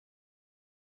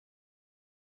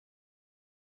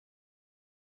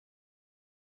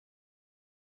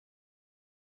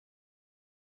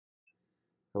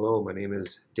Hello, my name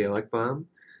is Dale Ekbaum.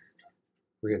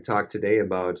 We're going to talk today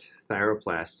about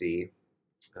thyroplasty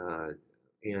uh,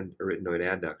 and arytenoid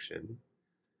adduction.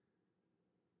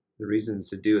 The reasons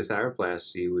to do a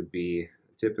thyroplasty would be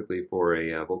typically for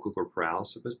a vocal cord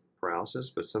paralysis,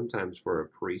 but sometimes for a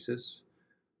paresis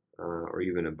or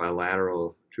even a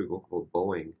bilateral true vocal cord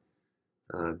bowing.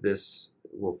 This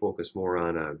will focus more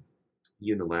on a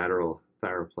unilateral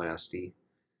thyroplasty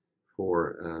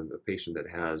for a patient that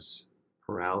has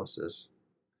paralysis.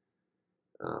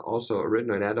 Also,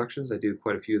 arytenoid adductions, I do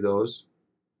quite a few of those.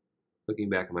 Looking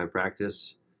back at my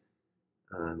practice,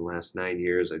 in the last 9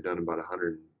 years, I've done about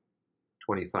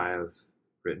 125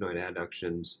 arytenoid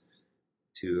adductions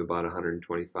to about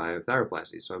 125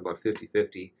 thyroplasties. So I'm about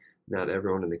 50-50. Not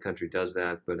everyone in the country does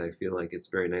that, but I feel like it's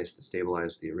very nice to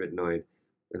stabilize the arytenoid.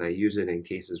 And I use it in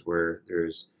cases where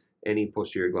there's any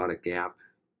posterior glottic gap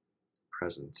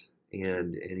present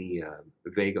and any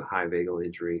high vagal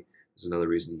injury is another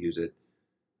reason to use it,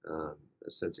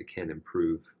 since it can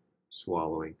improve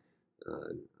swallowing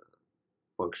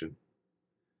function.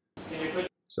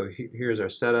 So here's our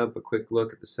setup, a quick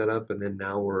look at the setup, and then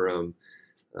now we're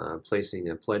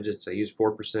placing pledgets. I use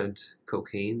 4%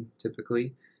 cocaine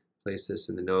typically. Place this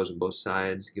in the nose on both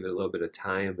sides, give it a little bit of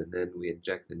time, and then we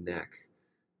inject the neck.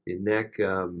 The neck,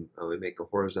 we make a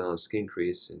horizontal skin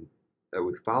crease, and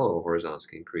we follow a horizontal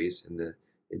skin crease, and the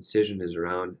incision is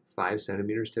around 5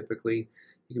 centimeters typically.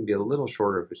 You can be a little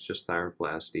shorter if it's just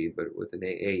thyroplasty, but with an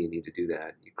AA you need to do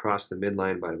that. You cross the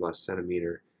midline by about a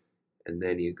centimeter, and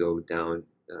then you go down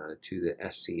to the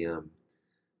SCM,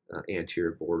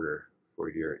 anterior border, for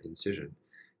your incision.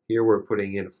 Here we're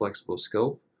putting in a flexible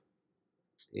scope,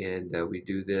 and we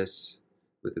do this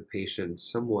with the patient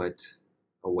somewhat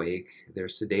awake. They're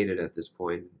sedated at this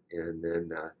point, and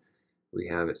then we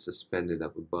have it suspended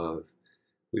up above.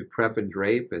 We prep and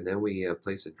drape, and then we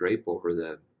place a drape over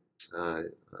the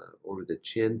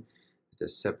chin to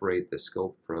separate the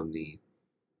scope from the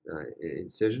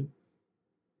incision.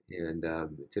 And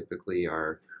typically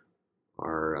our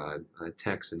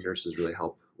techs and nurses really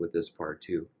help with this part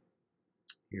too.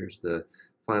 Here's the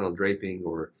final draping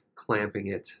or clamping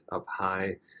it up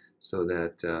high so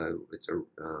that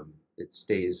it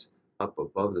stays up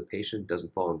above the patient,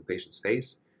 doesn't fall on the patient's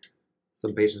face.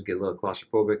 Some patients get a little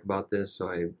claustrophobic about this, so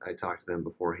I talk to them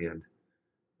beforehand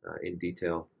in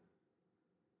detail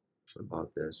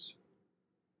about this.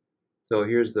 So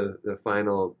here's the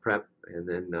final prep, and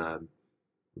then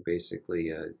we're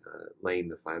basically laying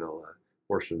the final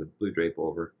portion of the blue drape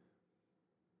over.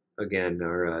 Again,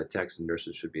 our techs and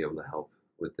nurses should be able to help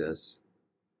with this.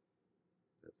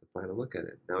 That's the final look at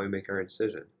it. Now we make our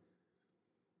incision.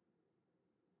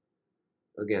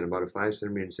 Again, about a 5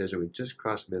 centimeter incision. We just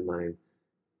cross midline,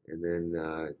 and then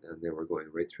we're going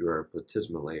right through our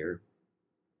platysma layer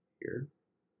here.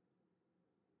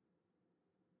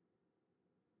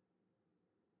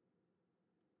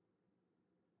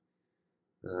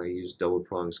 I use double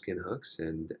prong skin hooks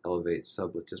and elevate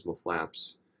sublatissimal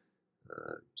flaps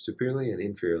superiorly and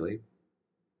inferiorly.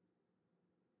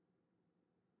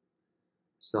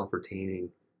 Self-retaining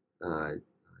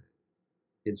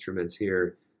instruments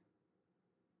here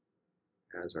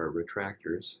as our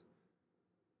retractors.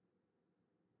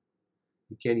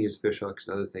 You can use fish hooks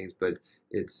and other things, but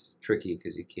it's tricky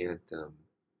because you can't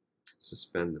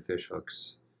suspend the fish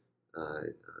hooks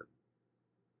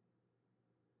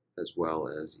as well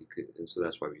as you could, and so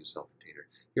that's why we use self-retainer.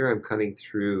 Here I'm cutting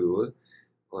through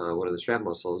one of the strap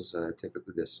muscles,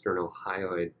 typically the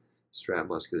sternohyoid strap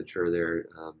musculature there.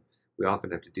 We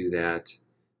often have to do that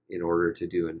in order to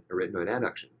do an arytenoid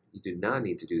adduction. You do not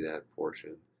need to do that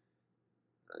portion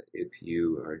if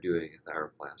you are doing a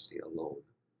thyroplasty alone.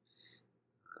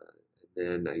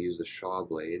 Then I use the Shaw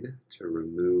blade to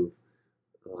remove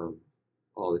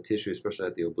all the tissue, especially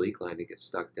at the oblique line, to get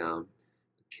stuck down.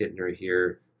 Kittner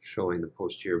here showing the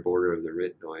posterior border of the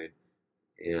arytenoid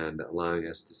and allowing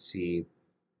us to see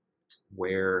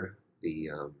where the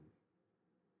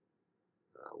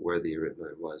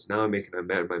arytenoid was. Now I'm making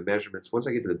my measurements. Once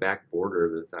I get to the back border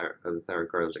of the thyroid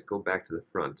cartilage, I go back to the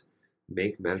front,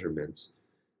 make measurements.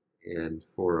 And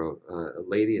for a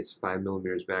lady, it's 5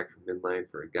 millimeters back from midline.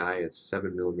 For a guy, it's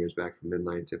 7 millimeters back from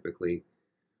midline typically.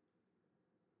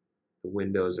 The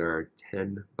windows are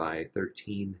 10 by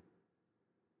 13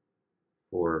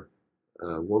 for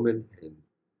a woman, and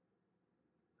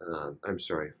I'm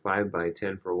sorry, 5 by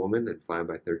 10 for a woman and 5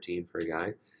 by 13 for a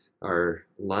guy. Our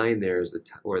line there is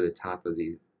where the top of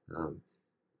the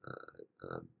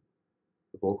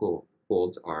vocal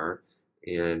folds are,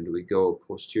 and we go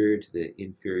posterior to the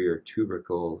inferior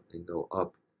tubercle and go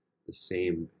up the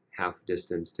same half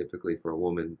distance. Typically for a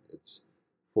woman, it's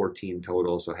 14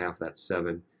 total, so half that's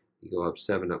 7. You go up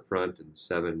 7 up front and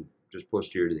 7 just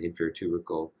posterior to the inferior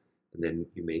tubercle, and then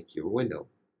you make your window.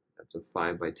 That's a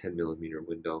 5 by 10 millimeter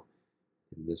window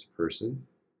in this person.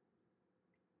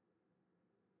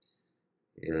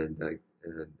 And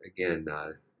again,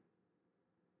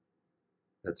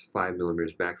 that's 5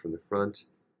 millimeters back from the front,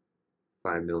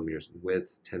 5 millimeters in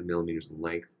width, 10 millimeters in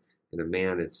length. In a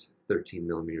man, it's 13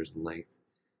 millimeters in length.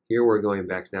 Here we're going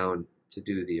back down to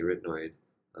do the arytenoid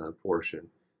portion,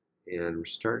 and we're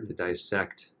starting to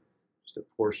dissect just a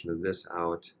portion of this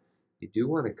out. You do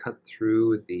want to cut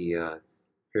through the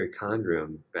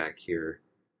perichondrium back here,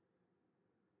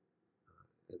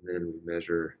 and then we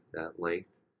measure that length,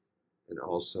 and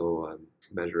also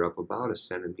measure up about a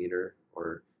centimeter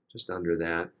or just under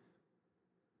that.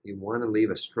 You want to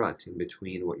leave a strut in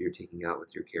between what you're taking out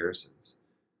with your kerricins.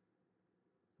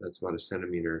 That's about a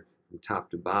centimeter from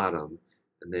top to bottom,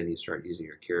 and then you start using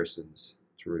your kerricins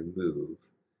to remove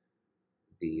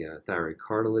the thyroid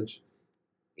cartilage,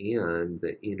 and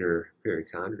the inner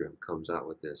perichondrium comes out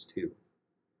with this too.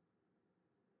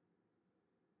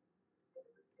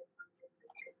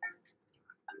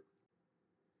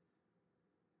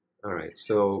 All right,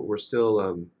 so we're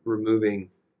still removing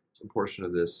a portion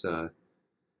of this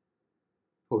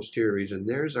posterior region.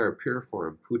 There's our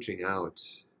piriform pooching out,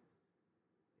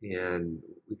 and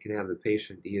we can have the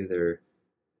patient either,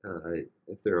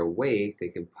 if they're awake, they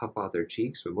can puff out their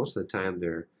cheeks, but most of the time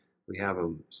we have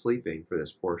them sleeping for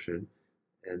this portion,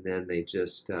 and then they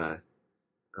just are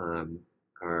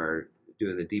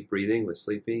doing the deep breathing with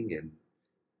sleeping and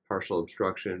partial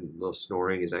obstruction. A little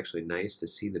snoring is actually nice to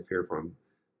see the piriform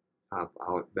pop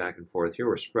out back and forth. Here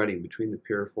we're spreading between the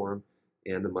piriform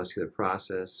and the muscular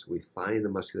process. We find the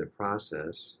muscular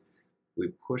process.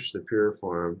 We push the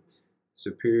piriform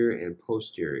superior and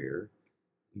posterior,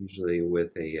 usually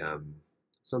with a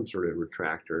some sort of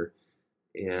retractor,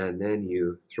 and then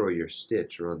you throw your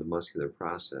stitch around the muscular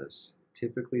process,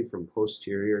 typically from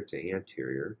posterior to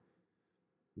anterior.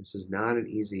 This is not an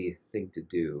easy thing to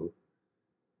do.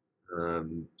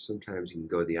 Sometimes you can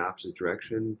go the opposite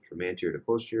direction from anterior to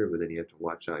posterior, but then you have to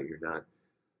watch out you're not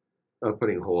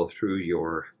putting a hole through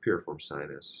your piriform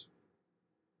sinus.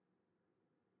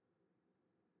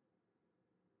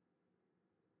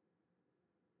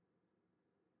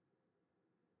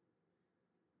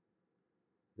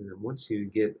 And then once you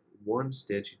get one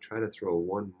stitch, you try to throw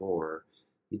one more.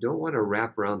 You don't want to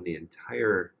wrap around the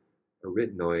entire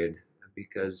arytenoid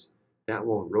because that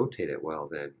won't rotate it well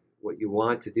then. What you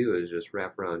want to do is just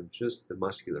wrap around just the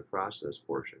muscular process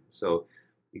portion. So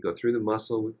you go through the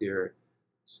muscle with your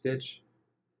stitch,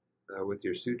 with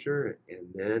your suture, and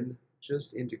then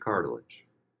just into cartilage.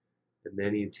 And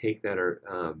then you take that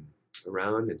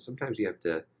around, and sometimes you have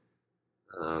to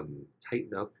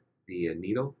tighten up the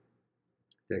needle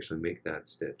to actually make that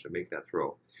stitch or make that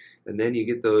throw. And then you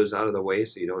get those out of the way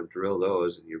so you don't drill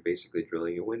those, and you're basically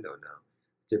drilling a window now.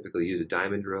 Typically use a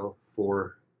diamond drill,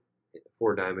 four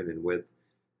diamond in width.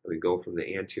 And we go from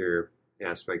the anterior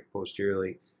aspect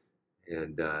posteriorly,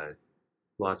 and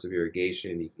lots of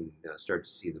irrigation. You can start to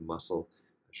see the muscle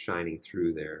shining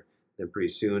through there. Then pretty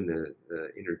soon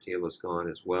the inner table is gone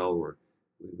as well.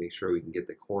 We make sure we can get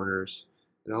the corners.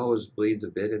 It always bleeds a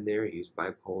bit in there. You use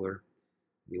bipolar.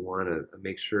 You want to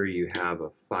make sure you have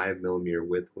a 5 millimeter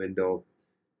width window.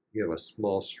 You have a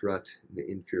small strut in the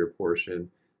inferior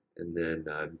portion, and then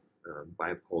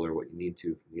bipolar what you need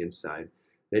to from the inside.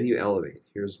 Then you elevate.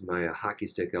 Here's my hockey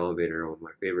stick elevator, one of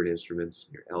my favorite instruments.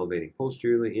 You're elevating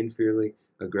posteriorly, inferiorly,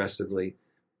 aggressively,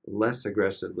 less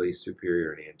aggressively,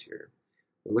 superior and anterior.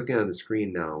 We're looking on the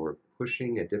screen now. We're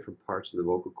pushing at different parts of the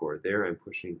vocal cord. There I'm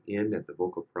pushing in at the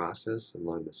vocal process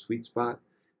along the sweet spot.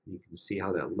 You can see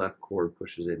how that left cord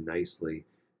pushes in nicely.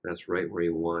 That's right where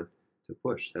you want to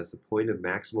push. That's the point of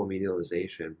maximal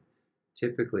medialization.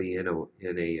 Typically in a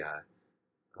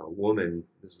woman,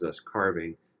 this is us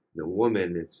carving. In a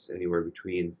woman, it's anywhere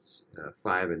between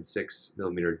 5 and 6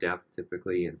 millimeter depth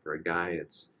typically, and for a guy,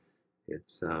 it's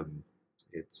 6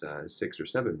 or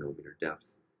 7 millimeter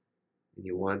depth. And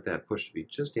you want that push to be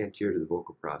just anterior to the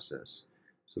vocal process.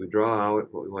 So we draw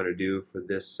out what we want to do for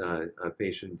this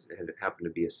patient, and it happened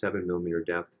to be a 7 millimeter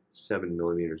depth, 7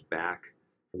 millimeters back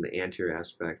from the anterior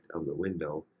aspect of the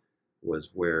window was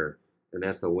where, and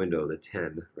that's the window, the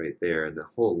 10 right there, and the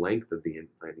whole length of the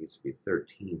implant needs to be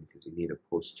 13 because you need a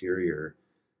posterior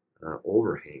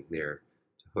overhang there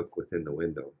to hook within the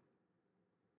window.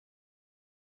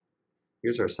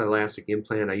 Here's our cytoplastic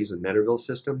implant. I use a Netterville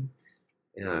system,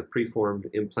 preformed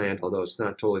implant, although it's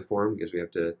not totally formed because we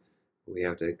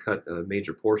have to cut a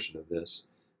major portion of this.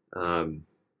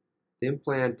 the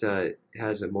implant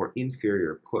has a more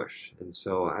inferior push, and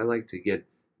so I like to get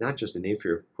not just an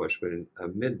inferior push, but a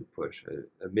mid push,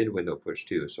 a mid window push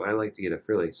too. So I like to get a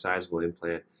fairly sizable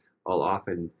implant. I'll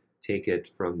often take it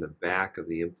from the back of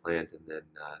the implant and then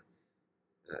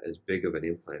as big of an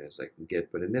implant as I can get.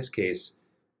 But in this case,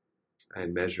 I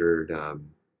measured at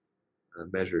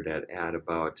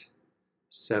about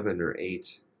 7 or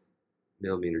 8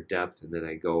 millimeter depth, and then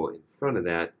I go in front of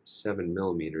that 7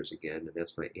 millimeters again, and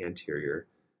that's my anterior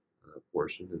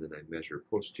portion, and then I measure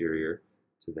posterior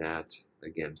to that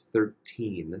again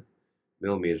 13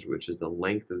 millimeters, which is the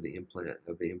length of the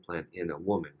implant in a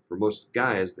woman. For most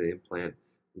guys, the implant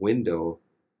window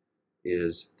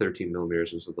is 13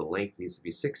 millimeters, and so the length needs to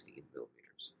be 16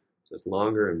 millimeters. So it's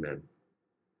longer in men,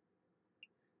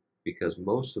 because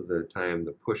most of the time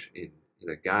the push in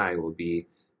a guy will be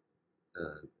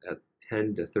at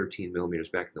 10 to 13 millimeters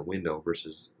back in the window,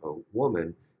 versus a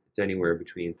woman, it's anywhere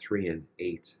between 3 and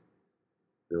 8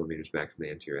 millimeters back from the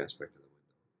anterior aspect of the window.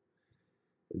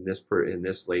 In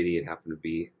this lady, it happened to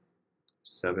be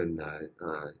 7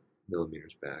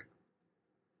 millimeters back.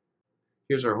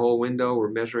 Here's our whole window. We're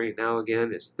measuring it now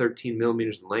again. It's 13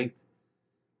 millimeters in length.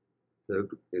 The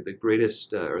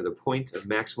greatest, or the point of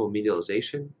maximal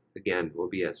medialization, again, will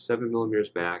be at 7 millimeters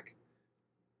back,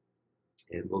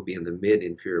 and will be in the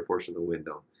mid-inferior portion of the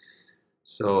window.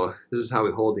 So this is how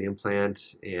we hold the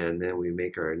implant, and then we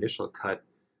make our initial cut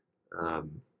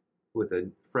with a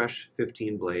fresh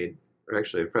 15 blade, or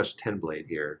actually a fresh 10 blade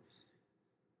here,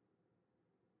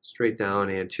 straight down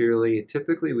anteriorly.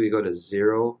 Typically we go to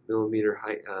 0 millimeter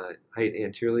height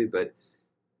anteriorly, but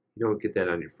you don't get that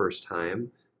on your first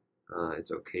time.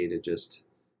 It's okay to just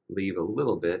leave a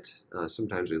little bit.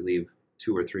 Sometimes we leave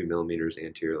 2 or 3 millimeters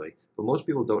anteriorly, but most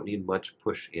people don't need much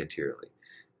push anteriorly.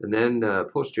 And then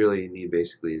posteriorly, you need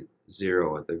basically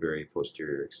 0 at the very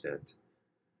posterior extent.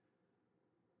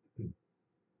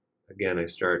 Again, I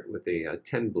start with a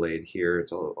 10 blade here.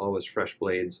 It's always fresh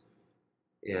blades.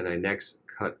 And I next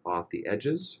cut off the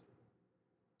edges.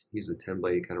 Use a 10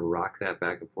 blade, kind of rock that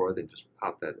back and forth and just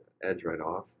pop that edge right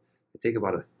off. I take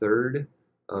about 1/3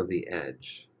 of the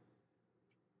edge.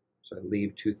 So I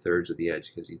leave 2/3 of the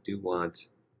edge, because you do want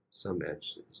some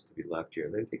edge to be left here.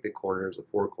 And then take the corners, the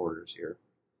 4 corners here.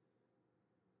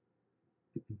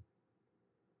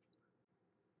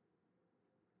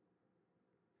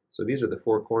 So these are the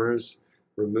 4 corners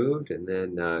removed, and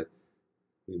then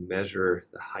we measure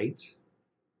the height.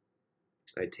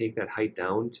 I take that height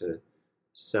down to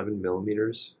 7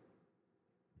 millimeters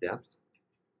depth.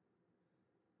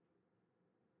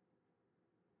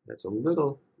 That's a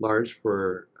little large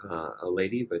for a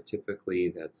lady, but typically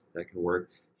that can work.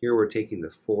 Here we're taking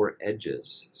the 4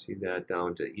 edges, see that,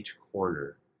 down to each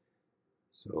corner.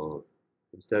 So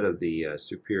instead of the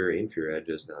superior inferior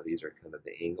edges, now these are kind of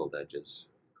the angled edges,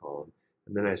 call them.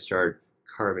 And then I start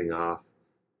carving off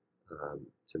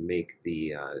to make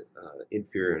the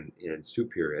inferior and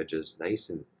superior edges nice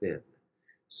and thin.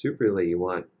 Superiorly, you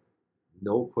want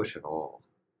no push at all.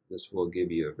 This will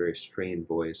give you a very strained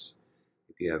voice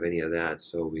if you have any of that.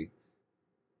 So we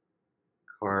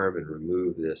carve and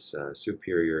remove this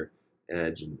superior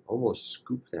edge and almost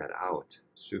scoop that out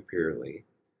superiorly.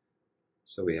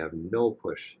 So we have no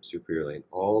push superiorly, and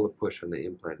all the push on the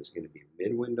implant is going to be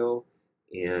mid-window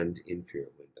and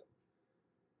inferior window.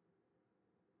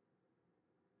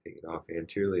 Take it off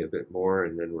anteriorly a bit more,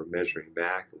 and then we're measuring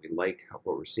back. And we like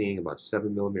what we're seeing, about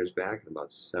 7 millimeters back and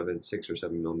about 6 or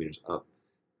 7 millimeters up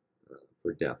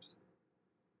for depth.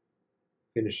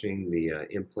 Finishing the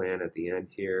implant at the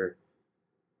end here.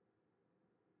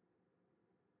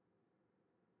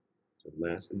 So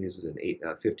last, and this is an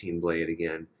 15 blade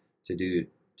again to do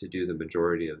the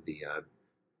majority of the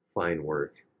fine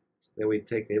work. Then we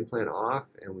take the implant off,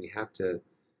 and we have to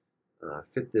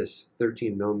fit this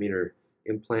 13 millimeter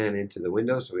implant into the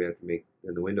window, so we have to make,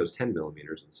 and the window is 10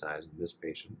 millimeters in size in this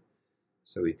patient.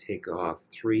 So we take off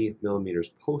 3 millimeters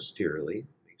posteriorly.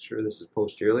 Make sure this is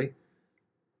posteriorly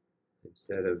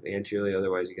instead of anteriorly,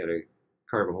 otherwise you got to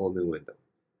carve a whole new window.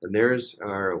 And there's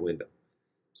our window.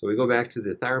 So we go back to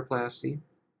the thyroplasty,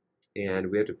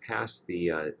 and we have to pass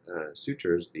the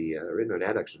sutures, the arytenoid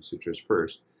adduction sutures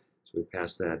first. So we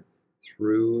pass that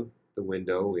through the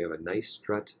window. We have a nice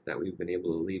strut that we've been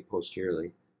able to leave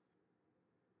posteriorly.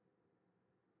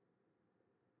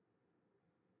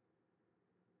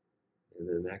 And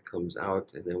then that comes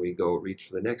out, and then we go reach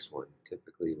for the next one,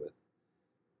 typically with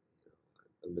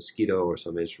a mosquito or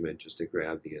some instrument, just to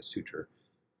grab the suture.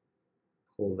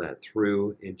 Pull that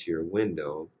through into your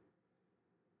window.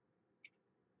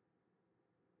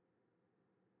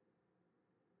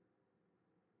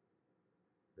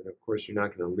 And of course, you're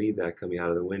not going to leave that coming out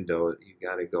of the window. You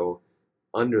got to go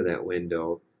under that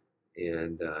window,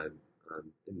 and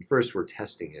first we're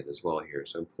testing it as well here.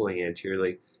 So I'm pulling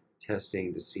anteriorly,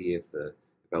 testing to see if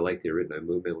I like the arytenoid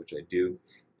movement, which I do.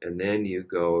 And then you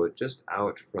go just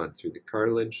out front through the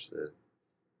cartilage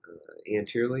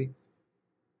anteriorly.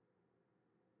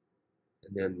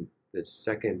 And then the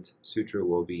second suture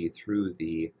will be through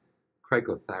the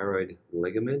cricothyroid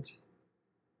ligament,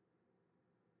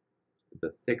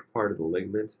 the thick part of the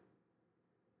ligament.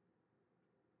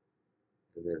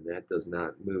 And then that does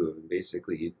not move. And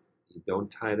basically, you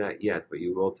don't tie that yet, but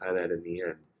you will tie that in the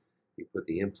end. You put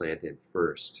the implant in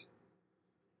first.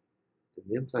 And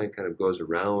the implant kind of goes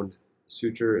around the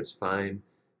suture. It's fine.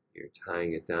 You're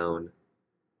tying it down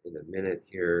in a minute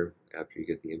here after you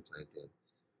get the implant in.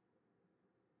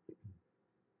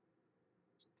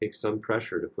 It takes some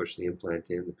pressure to push the implant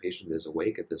in. The patient is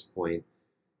awake at this point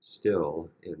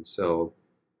still, and so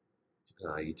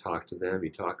you talk to them, you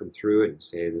talk them through it and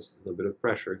say this is a little bit of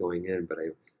pressure going in, but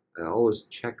I always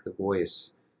check the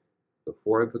voice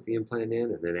before I put the implant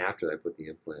in and then after I put the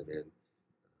implant in,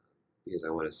 because I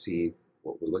want to see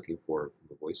what we're looking for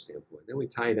from a voice standpoint. Then we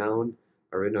tie down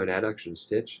our arytenoid adduction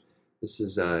stitch. This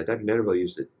is Dr. Vanderbilt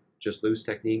used a just loose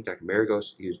technique. Dr.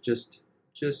 Maragos used just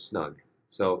snug.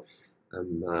 So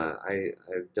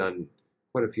I've done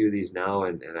quite a few of these now,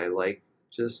 and I like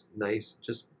just nice,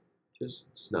 just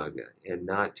snug and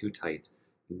not too tight.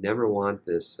 You never want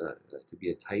this to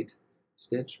be a tight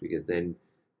stitch, because then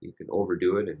you can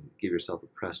overdo it and give yourself a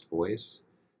pressed voice.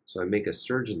 So I make a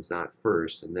surgeon's knot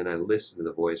first, and then I listen to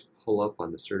the voice, pull up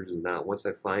on the surgeon's knot. Once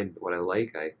I find what I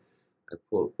like, I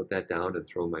put that down and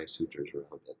throw my sutures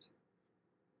around it.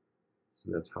 So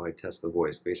that's how I test the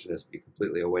voice. The patient has to be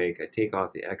completely awake. I take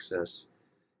off the excess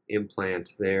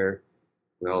implant there.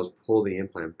 We always pull the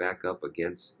implant back up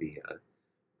against the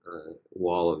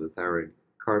wall of the thyroid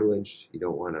cartilage. You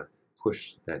don't want to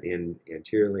push that in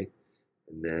anteriorly.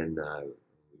 And then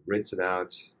rinse it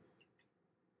out,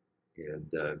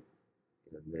 and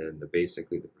then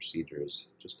basically the procedure is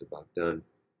just about done.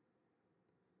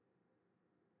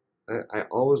 I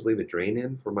always leave a drain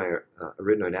in for my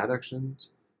arytenoid adductions,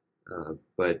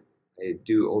 but I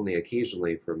do only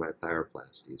occasionally for my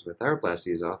thyroplasties. My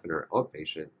thyroplasties often are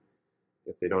outpatient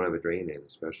if they don't have a drain in,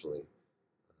 especially.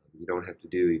 You don't have to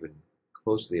do even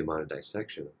close to the amount of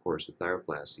dissection. Of course, with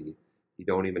thyroplasty, you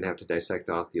don't even have to dissect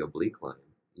off the oblique line.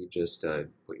 You just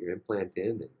put your implant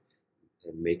in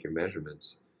and make your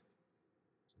measurements.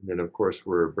 And then, of course,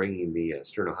 we're bringing the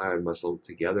sternohyoid muscle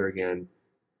together again.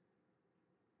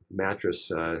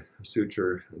 Mattress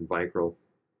suture and vicryl.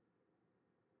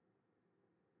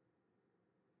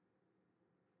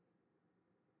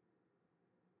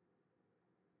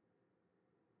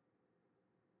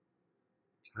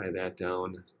 Tie that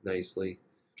down nicely.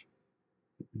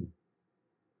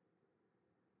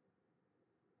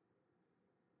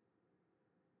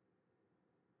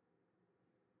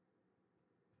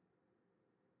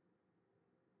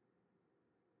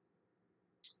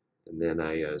 And then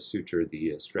I suture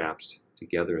the straps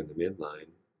together in the midline.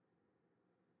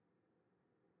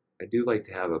 I do like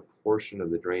to have a portion of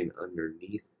the drain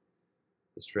underneath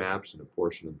the straps and a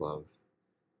portion above,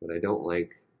 but I don't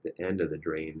like the end of the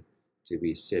drain to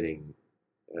be sitting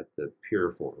at the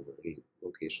piriform or any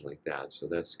location like that, so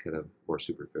that's kind of more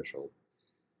superficial.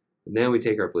 And then we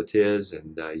take our plateaus,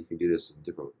 and you can do this in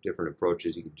different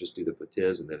approaches. You can just do the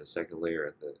plateaus and then a second layer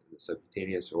at the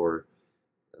subcutaneous, or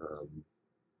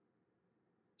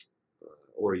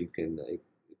you can, if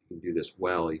you can do this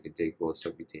well, you can take both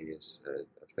subcutaneous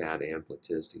fat and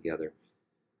plateaus together.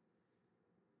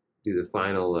 Do the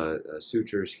final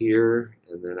sutures here,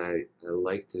 and then I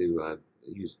like to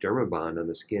use dermabond on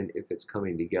the skin if it's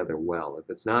coming together well. If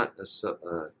it's not, a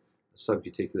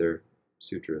subcuticular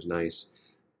suture is nice.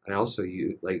 I also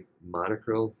like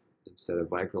monocryl instead of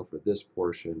vicryl for this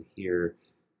portion here,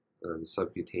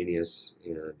 subcutaneous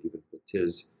and even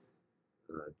plateaus,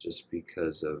 just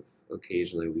because of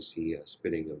occasionally we see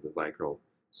spitting of the vicryl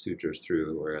sutures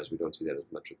through, whereas we don't see that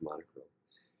as much with monocryl.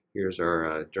 Here's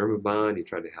our dermabond. You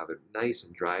try to have it nice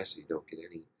and dry so you don't get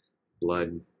any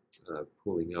blood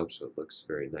pooling up, so it looks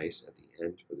very nice at the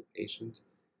end for the patient.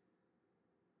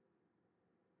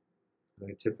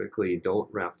 I typically don't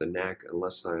wrap the neck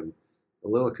unless I'm a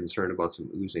little concerned about some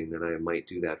oozing. Then I might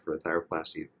do that for a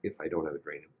thyroplasty if I don't have a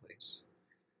drain in place.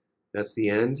 That's the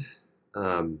end.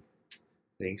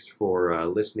 Thanks for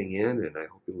listening in, and I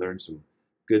hope you learned some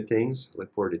good things. I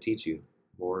look forward to teach you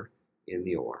more in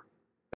the OR.